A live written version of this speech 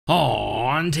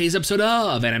On today's episode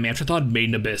of Anime Afterthought Made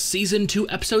in Abyss, Season 2,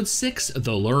 Episode 6,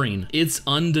 The Luring. It's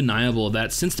undeniable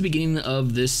that since the beginning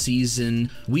of this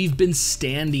season, we've been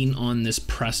standing on this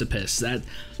precipice that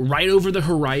right over the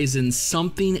horizon,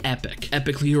 something epic,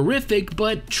 epically horrific,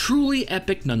 but truly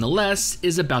epic nonetheless,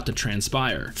 is about to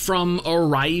transpire. From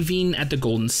arriving at the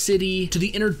Golden City, to the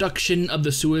introduction of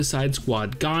the Suicide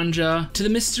Squad Ganja, to the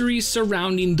mysteries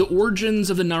surrounding the origins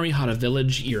of the Narihara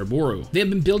village, Iroboro. They have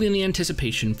been building the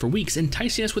anticipation for weeks,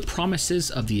 enticing us with promises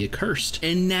of the accursed.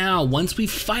 And now, once we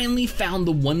finally found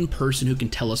the one person who can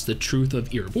tell us the truth of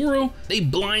Iroboro, they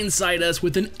blindside us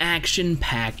with an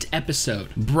action-packed episode.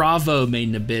 Bravo, Made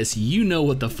in Abyss, you know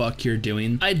what the fuck you're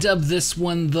doing. I dubbed this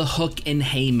one the Hook and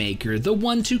Haymaker, the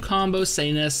 1-2 combo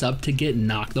setting us up to get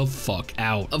knocked the fuck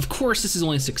out. Of course, this is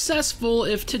only successful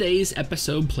if today's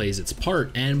episode plays its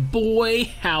part, and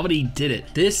boy, howdy did it.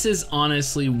 This is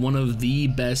honestly one of the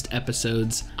best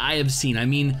episodes I have seen. I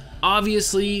mean,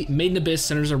 obviously, Made in Abyss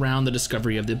centers around the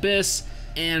discovery of the Abyss,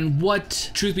 and what,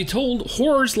 truth be told,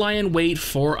 horrors lie in wait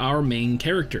for our main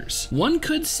characters. One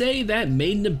could say that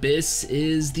Made in Abyss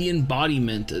is the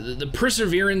embodiment, the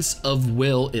perseverance of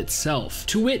will itself.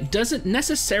 To wit, doesn't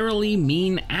necessarily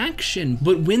mean action,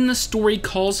 but when the story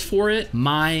calls for it,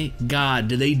 my god,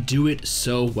 do they do it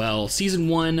so well. Season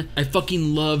 1, I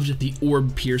fucking loved the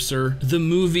Orb Piercer. The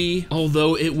movie,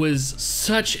 although it was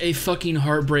such a fucking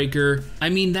heartbreaker, I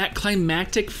mean, that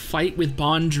climactic fight with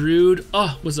Bondrewd,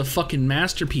 was a fucking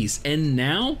masterpiece. And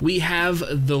now we have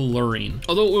The Luring.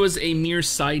 Although it was a mere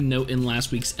side note in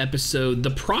last week's episode, the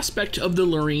prospect of The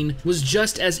Luring was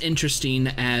just as interesting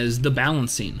as the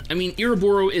balancing. I mean,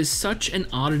 Iroboro is such an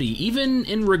oddity, even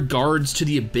in regards to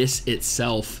the Abyss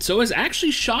itself. So I was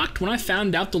actually shocked when I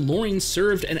found out The Luring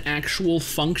served an actual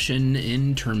function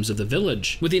in terms of the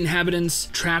village. With the inhabitants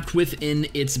trapped within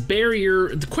its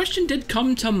barrier, the question did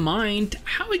come to mind,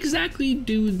 how exactly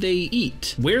do they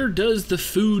eat? Where does the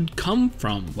food come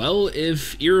from? Well,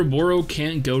 if Iroboro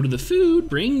can't go to the food,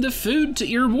 bring the food to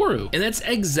Iroboro. And that's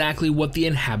exactly what the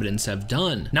inhabitants have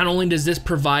done. Not only does this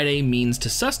provide a means to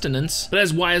sustenance, but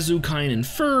as Wazukain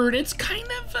inferred, it's kind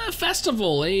of a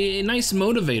festival, a nice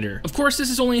motivator. Of course, this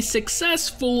is only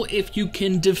successful if you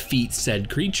can defeat said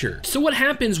creature. So what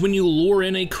happens when you lure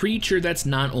in a creature that's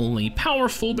not only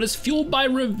powerful, but is fueled by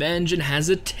revenge and has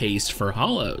a taste for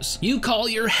hollows? You call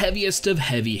your heaviest of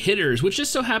heavy hitters, which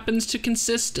just so happens to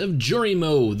consist of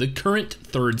Jurimo, the current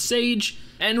third sage,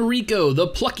 and Rico, the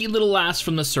plucky little lass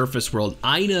from the surface world.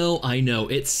 I know,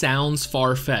 it sounds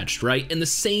far-fetched, right? In the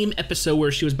same episode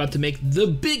where she was about to make the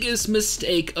biggest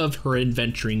mistake of her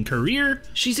adventuring career,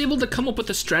 she's able to come up with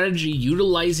a strategy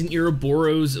utilizing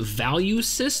Iroboro's value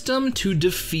system to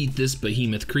defeat this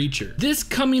behemoth creature. This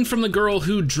coming from the girl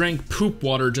who drank poop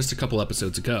water just a couple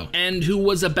episodes ago, and who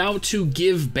was about to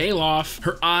give Bailoff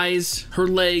her eyes, her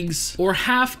legs, or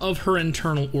half of her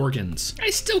internal organs.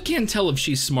 I still can't tell if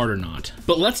she's smart or not.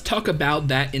 But let's talk about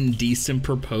that indecent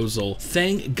proposal.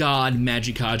 Thank God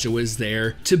Magikaja was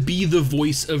there to be the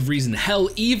voice of reason. Hell,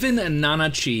 even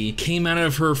Nanachi came out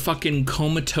of her fucking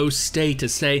comatose state to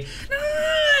say,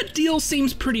 that deal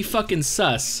seems pretty fucking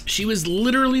sus. She was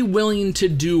literally willing to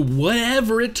do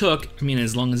whatever it took, I mean,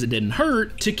 as long as it didn't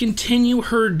hurt, to continue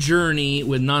her journey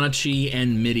with Nanachi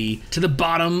and Midi to the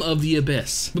bottom of the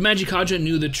abyss. But Magikaja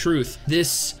knew the truth.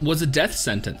 This was a death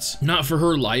sentence. Not for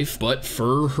her life, but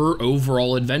for her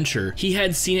overall adventure. He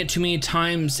had seen it too many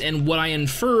times, and what I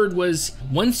inferred was,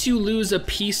 once you lose a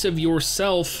piece of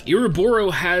yourself,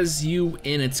 Iroboro has you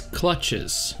in its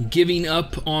clutches. Giving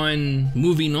up on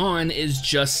moving on is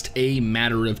just a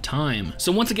matter of time. So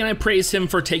once again, I praise him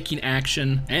for taking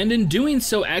action, and in doing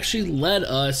so actually led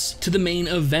us to the main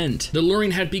event. The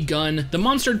luring had begun, the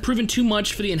monster had proven too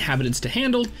much for the inhabitants to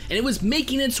handle, and it was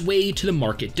making its way to the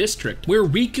market district, where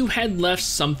Riku had left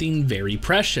something very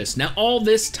precious. Now all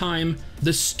this time,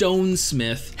 the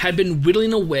stonesmith had been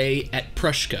whittling away at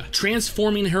Prushka,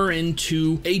 transforming her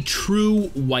into a true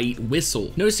white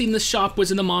whistle. Noticing the shop was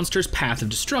in the monster's path of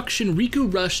destruction,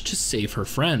 Riku rushed to save her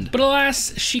friend. But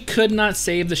alas, she could not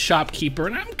save the shopkeeper,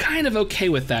 and I'm kind of okay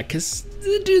with that, because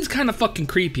the dude's kind of fucking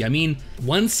creepy. I mean,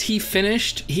 once he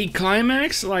finished, he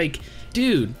climaxed, like,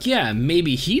 dude, yeah,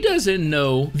 maybe he doesn't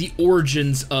know the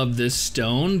origins of this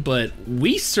stone, but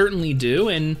we certainly do,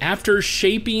 and after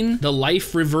shaping the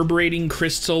life reverberating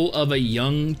crystal of a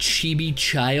young chibi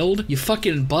child, you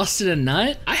fucking busted a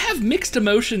nut? I have mixed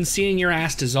emotions seeing your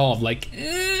ass dissolve, like,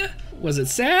 Was it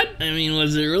sad? I mean,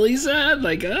 was it really sad?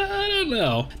 Like, I don't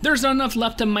know. There's not enough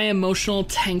left in my emotional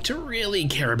tank to really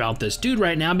care about this dude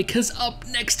right now, because up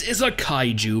next is a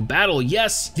kaiju battle.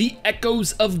 Yes, the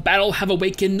echoes of battle have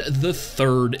awakened the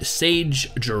third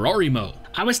sage, Jurarimo.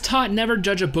 I was taught never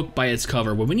judge a book by its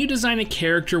cover, but when you design a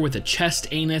character with a chest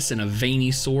anus and a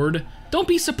veiny sword, don't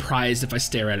be surprised if I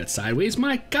stare at it sideways.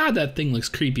 My god, that thing looks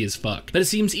creepy as fuck. But it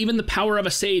seems even the power of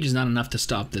a sage is not enough to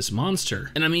stop this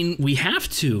monster. And I mean, we have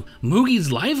to.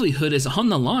 Mugi's livelihood is on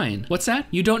the line. What's that?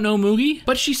 You don't know Mugi?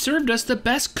 But she served us the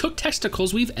best cooked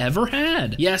testicles we've ever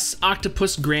had. Yes,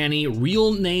 Octopus Granny,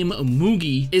 real name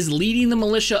Mugi, is leading the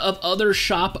militia of other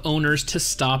shop owners to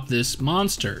stop this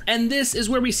monster. And this is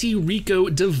where we see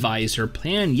Riko devise her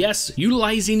plan. Yes,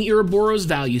 utilizing Iroboro's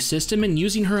value system and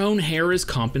using her own hair as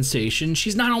compensation,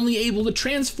 she's not only able to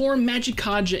transform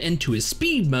Magikaja into his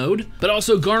speed mode, but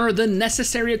also garner the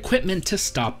necessary equipment to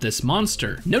stop this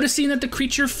monster. Noticing that the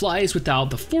creature flies without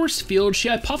the force field, she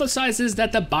hypothesizes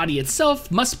that the body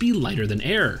itself must be lighter than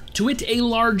air. To it, a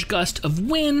large gust of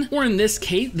wind, or in this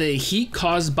case, the heat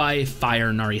caused by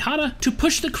fire Narihara, to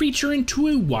push the creature into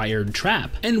a wired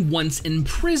trap. And once in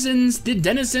prisons, the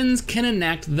denizens can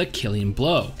enact the killing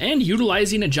blow. And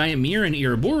utilizing a giant mirror in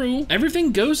Iroboro,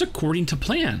 everything goes according to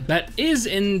plan. That is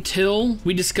until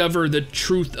we discover the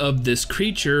truth of this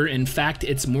creature. In fact,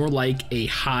 it's more like a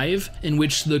hive in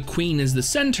which the queen is the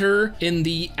center, and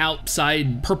the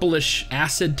outside purplish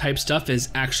acid type stuff is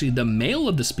actually the male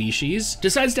of the species.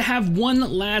 Decides to have one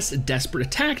last desperate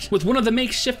attack with one of the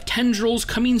makeshift tendrils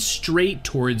coming straight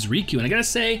towards Riku. And I gotta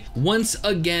say, once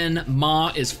again,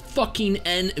 Ma is fucking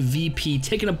MVP,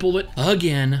 taking a bullet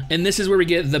again. And this is where we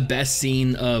get the best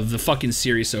scene of the fucking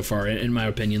series so far, in my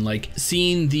opinion. Like,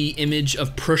 seeing the image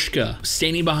of Prushka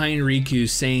standing behind Riku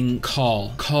saying,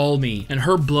 call me, and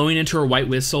her blowing into her white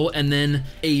whistle, and then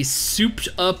a souped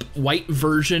up white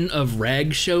version of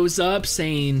Reg shows up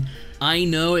saying, I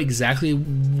know exactly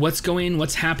what's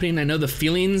happening. I know the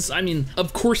feelings. I mean,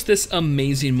 of course, this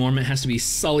amazing moment has to be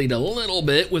sullied a little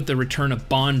bit with the return of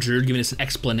Bondrewd giving us an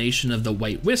explanation of the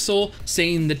white whistle,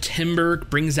 saying the timber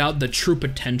brings out the true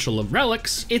potential of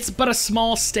relics. It's but a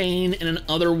small stain in an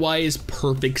otherwise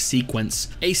perfect sequence.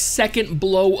 A second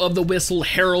blow of the whistle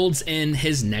heralds in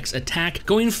his next attack,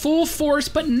 going full force,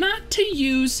 but not to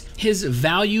use his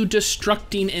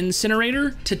value-destructing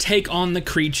incinerator to take on the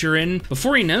creature, and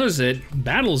before he knows it,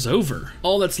 battle's over.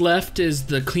 All that's left is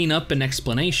the cleanup and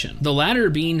explanation, the latter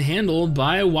being handled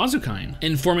by Wazukine,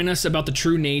 informing us about the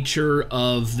true nature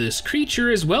of this creature,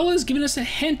 as well as giving us a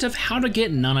hint of how to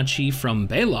get Nanachi from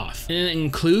Bailoff. And it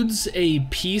includes a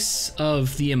piece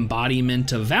of the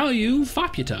embodiment of value,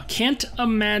 Faputa. Can't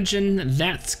imagine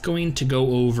that's going to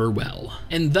go over well.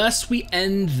 And thus we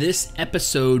end this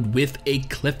episode with a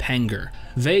cliffhanger.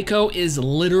 Veiko is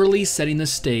literally setting the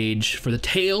stage for the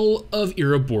tale of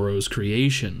Iroboro's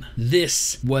creation.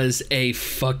 This was a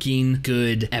fucking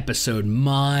good episode.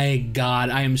 My god,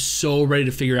 I am so ready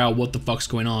to figure out what the fuck's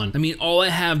going on. I mean, all I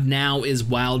have now is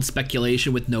wild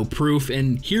speculation with no proof,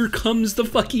 and here comes the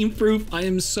fucking proof. I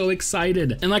am so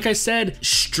excited. And like I said,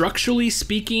 structurally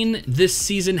speaking, this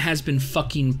season has been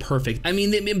fucking perfect. I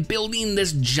mean, they've been building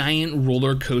this giant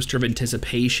roller coaster of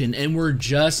anticipation, and we're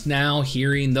just now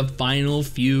hearing the final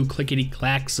few clickety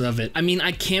clacks of it. I mean,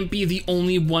 I can't be the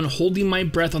only one holding my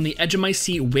breath on the edge of my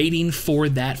seat waiting for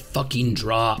that fucking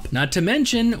drop. Not to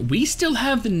mention, we still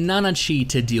have the Nanachi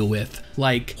to deal with.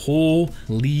 Like,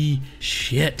 holy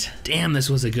shit. Damn, this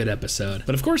was a good episode.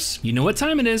 But of course, you know what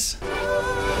time it is.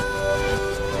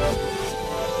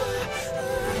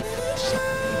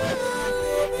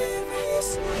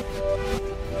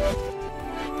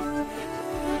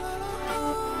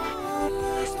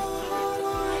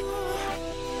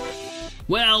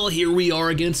 Well, here we are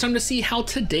again. It's time to see how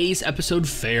today's episode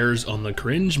fares on the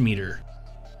Cringe Meter.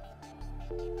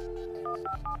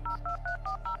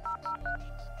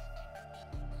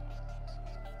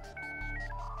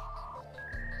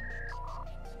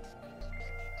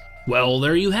 Well,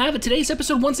 there you have it. Today's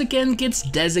episode once again gets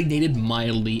designated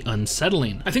mildly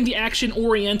unsettling. I think the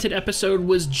action-oriented episode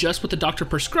was just what the doctor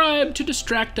prescribed to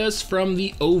distract us from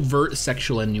the overt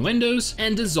sexual innuendos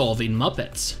and dissolving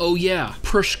Muppets. Oh yeah,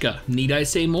 Prushka. Need I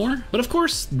say more? But of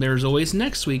course, there's always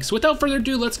next week. So without further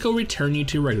ado, let's go return you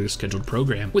to a regular scheduled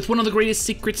program. With one of the greatest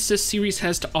secrets this series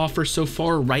has to offer so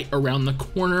far right around the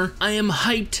corner, I am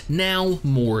hyped now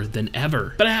more than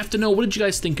ever. But I have to know, what did you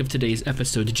guys think of today's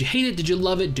episode? Did you hate it? Did you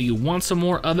love it? Do you want some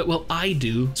more of it? Well, I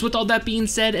do. So with all that being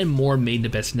said and more made the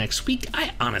best next week,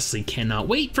 I honestly cannot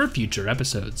wait for future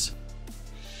episodes.